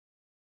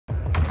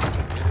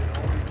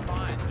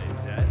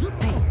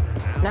Hey,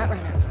 Night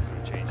Runner.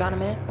 Got a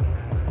minute?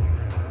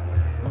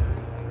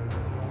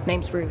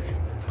 Name's Ruth.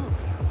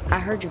 I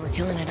heard you were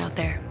killing it out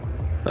there.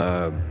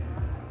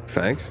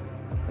 Thanks.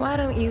 Why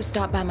don't you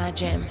stop by my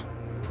gym?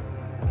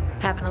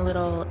 Having a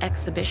little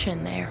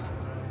exhibition there.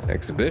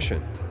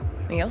 Exhibition?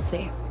 You'll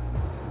see.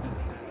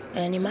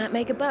 And you might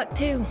make a buck,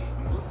 too.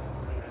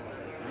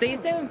 See you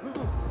soon.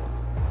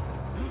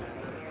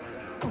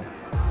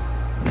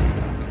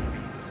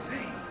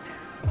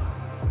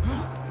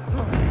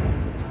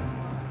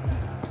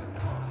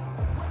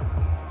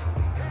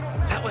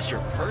 That was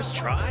your first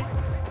try?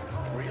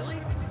 Really?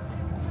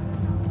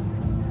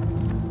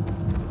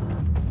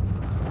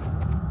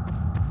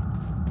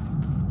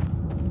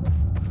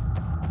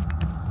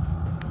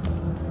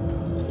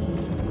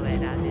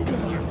 Glad I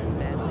didn't hear some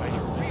bad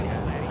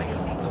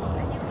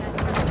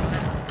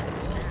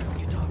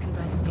You talking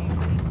about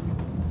snowflakes?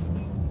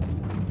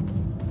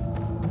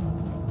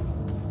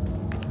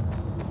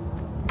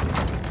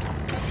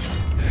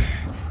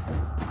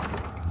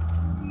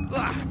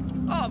 Ah,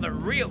 all the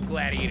real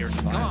gladiators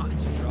are gone.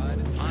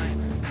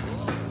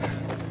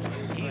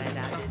 Glad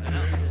I didn't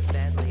lose as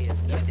badly as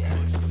you did.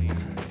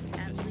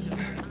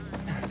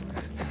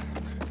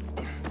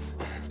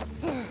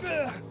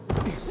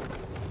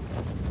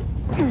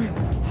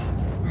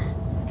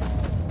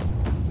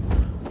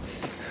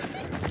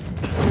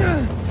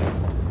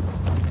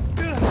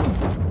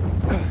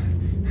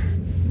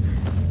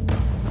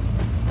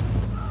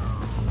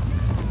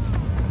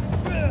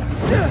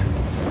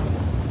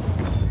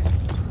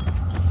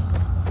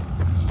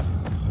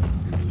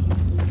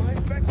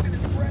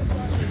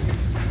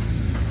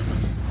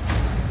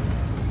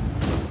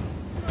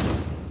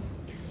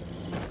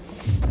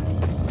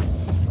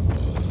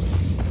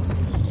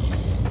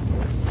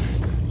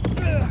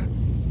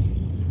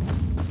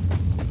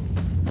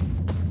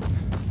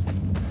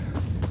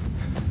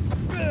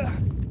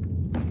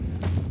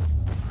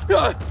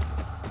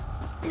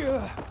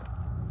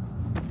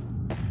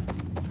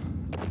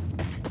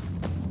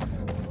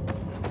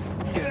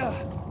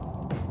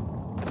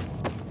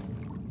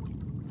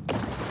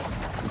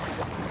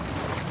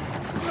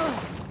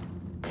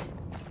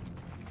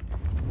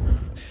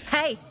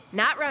 Hey,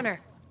 Night Runner.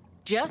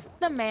 Just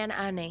the man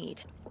I need.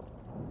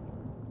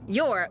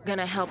 You're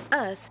gonna help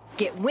us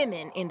get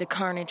women into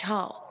Carnage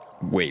Hall.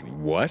 Wait,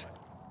 what?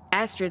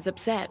 Astrid's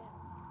upset.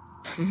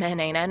 Men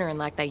ain't entering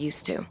like they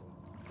used to.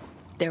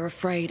 They're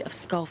afraid of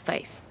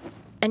Skullface.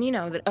 And you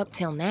know that up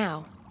till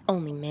now,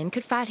 only men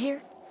could fight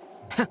here?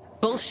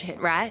 Bullshit,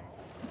 right?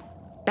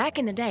 Back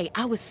in the day,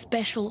 I was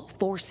Special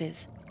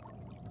Forces.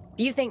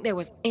 You think there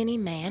was any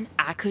man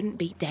I couldn't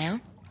beat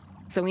down?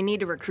 So we need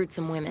to recruit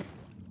some women.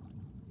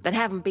 Then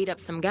have them beat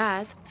up some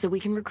guys so we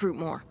can recruit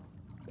more.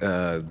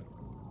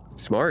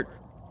 Smart.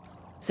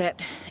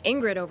 Except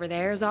Ingrid over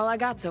there is all I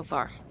got so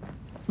far.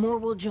 More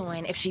will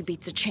join if she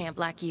beats a champ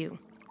like you.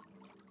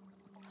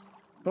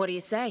 What do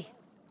you say?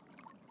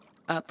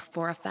 Up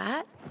for a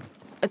fight?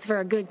 It's for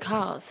a good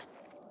cause.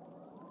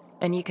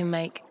 And you can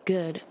make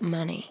good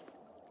money.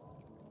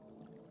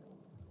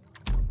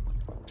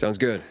 Sounds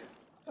good.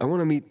 I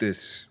want to meet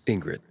this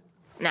Ingrid.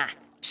 Nah,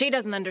 she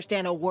doesn't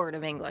understand a word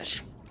of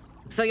English.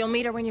 So you'll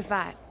meet her when you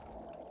fight.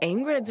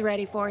 Ingrid's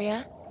ready for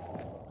you.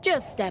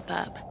 Just step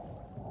up.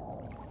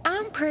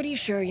 I'm pretty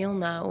sure you'll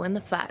know when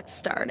the fight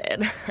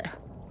started.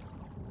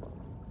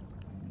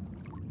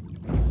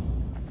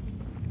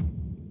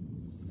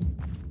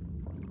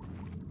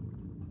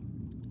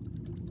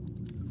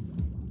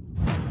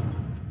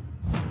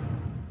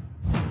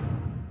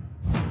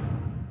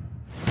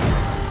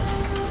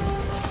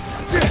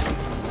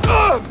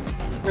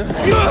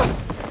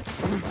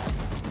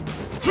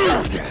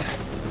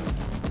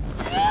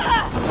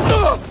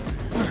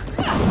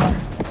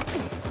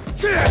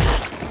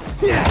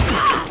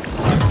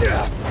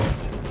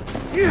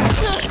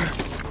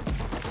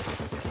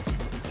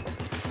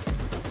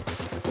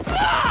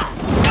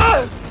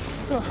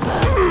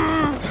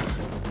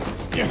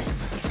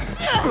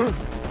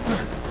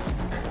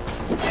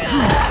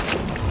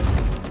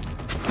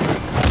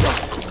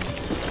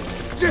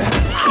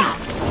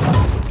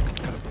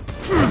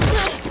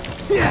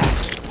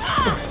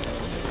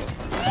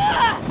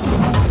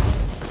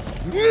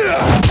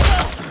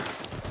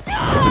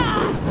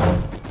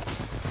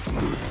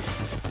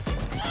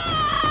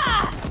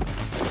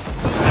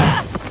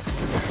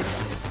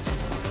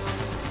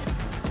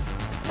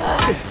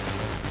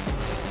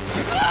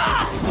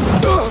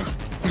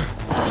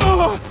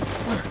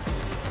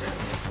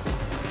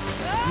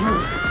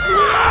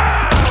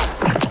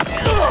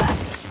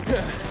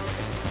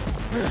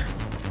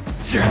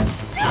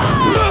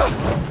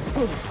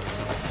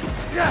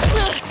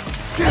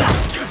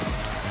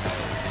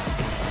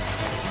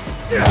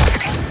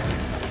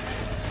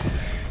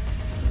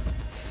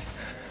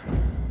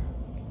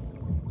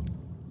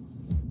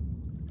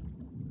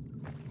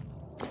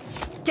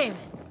 Damn it.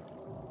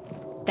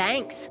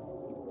 Thanks.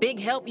 Big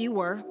help you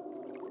were.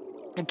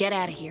 Now get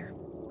out of here.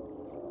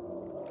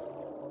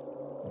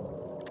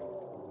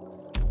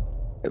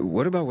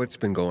 What about what's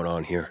been going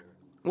on here?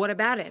 What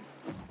about it?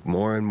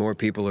 More and more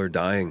people are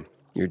dying.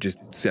 You're just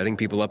setting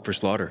people up for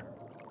slaughter.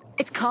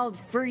 It's called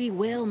free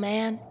will,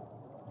 man.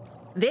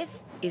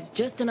 This is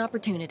just an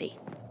opportunity.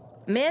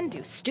 Men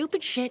do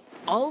stupid shit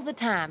all the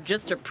time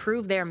just to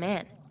prove they're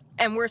men.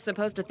 And we're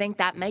supposed to think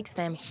that makes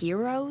them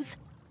heroes?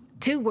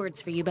 2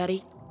 words for you,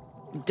 buddy.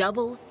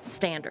 Double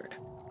standard.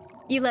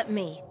 You let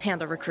me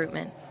handle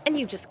recruitment, and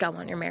you just go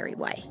on your merry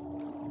way.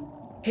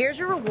 Here's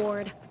your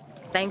reward.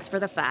 Thanks for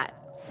the fight.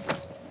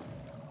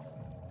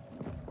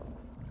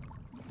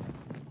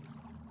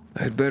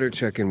 I'd better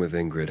check in with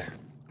Ingrid.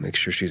 Make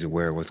sure she's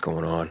aware of what's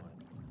going on.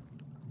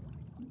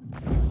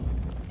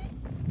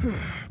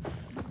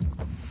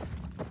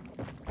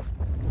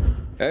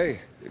 Hey,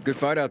 good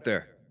fight out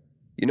there.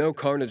 You know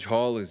Carnage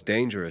Hall is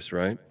dangerous,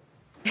 right?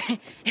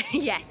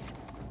 Yes,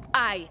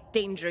 I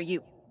danger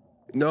you.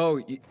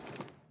 No,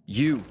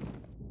 you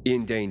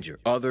in danger.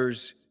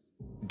 Others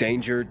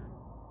dangered.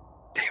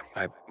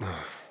 Damn,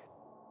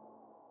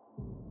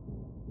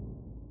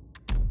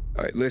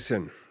 All right,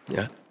 listen,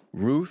 yeah?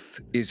 Ruth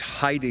is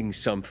hiding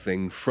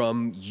something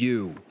from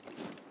you.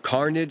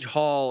 Carnage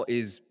Hall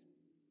is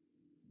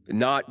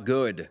not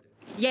good.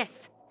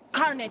 Yes,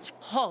 Carnage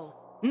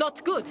Hall.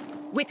 Not good.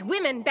 With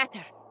women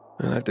better.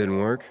 That didn't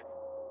work.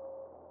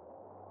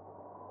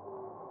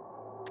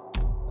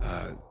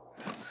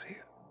 Let's see.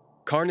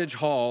 Carnage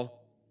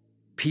Hall,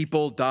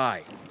 people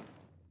die.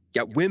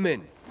 Yeah,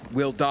 women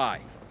will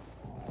die.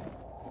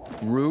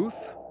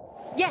 Ruth?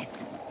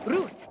 Yes,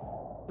 Ruth.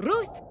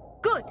 Ruth,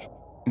 good.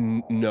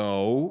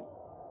 No.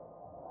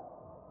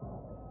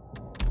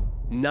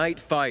 Night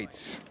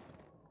fights.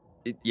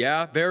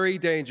 Yeah, very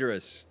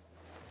dangerous.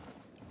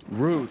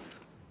 Ruth.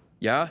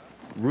 Yeah?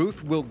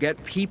 Ruth will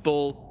get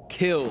people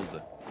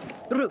killed.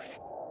 Ruth,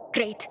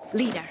 great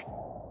leader.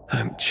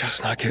 I'm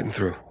just not getting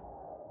through.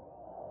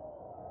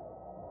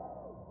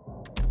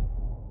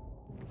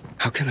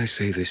 How can I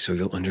say this so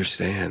you'll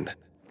understand?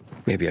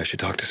 Maybe I should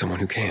talk to someone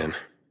who can.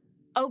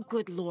 Oh,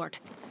 good Lord.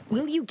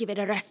 Will you give it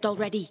a rest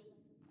already?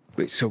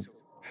 Wait, so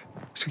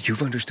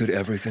you've understood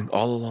everything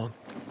all along?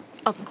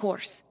 Of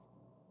course.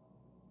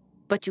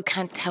 But you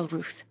can't tell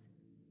Ruth.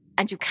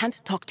 And you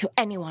can't talk to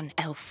anyone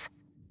else.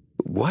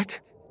 What?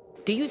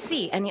 Do you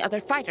see any other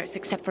fighters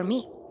except for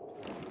me?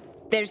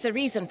 There's a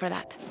reason for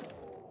that.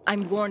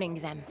 I'm warning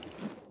them.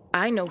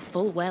 I know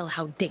full well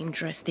how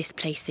dangerous this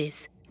place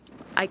is.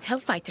 I tell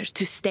fighters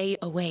to stay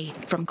away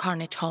from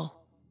Carnage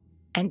Hall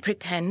and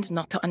pretend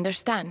not to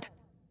understand.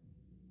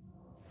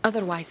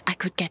 Otherwise, I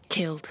could get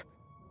killed.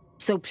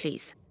 So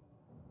please,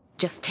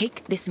 just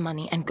take this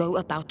money and go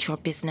about your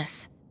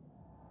business.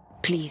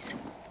 Please.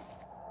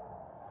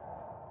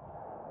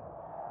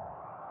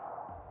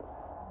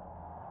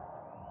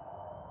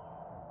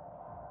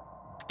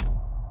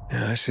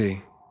 Yeah, I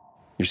see.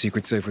 Your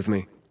secret's safe with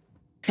me.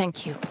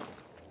 Thank you.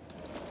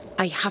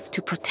 I have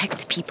to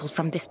protect people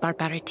from this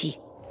barbarity.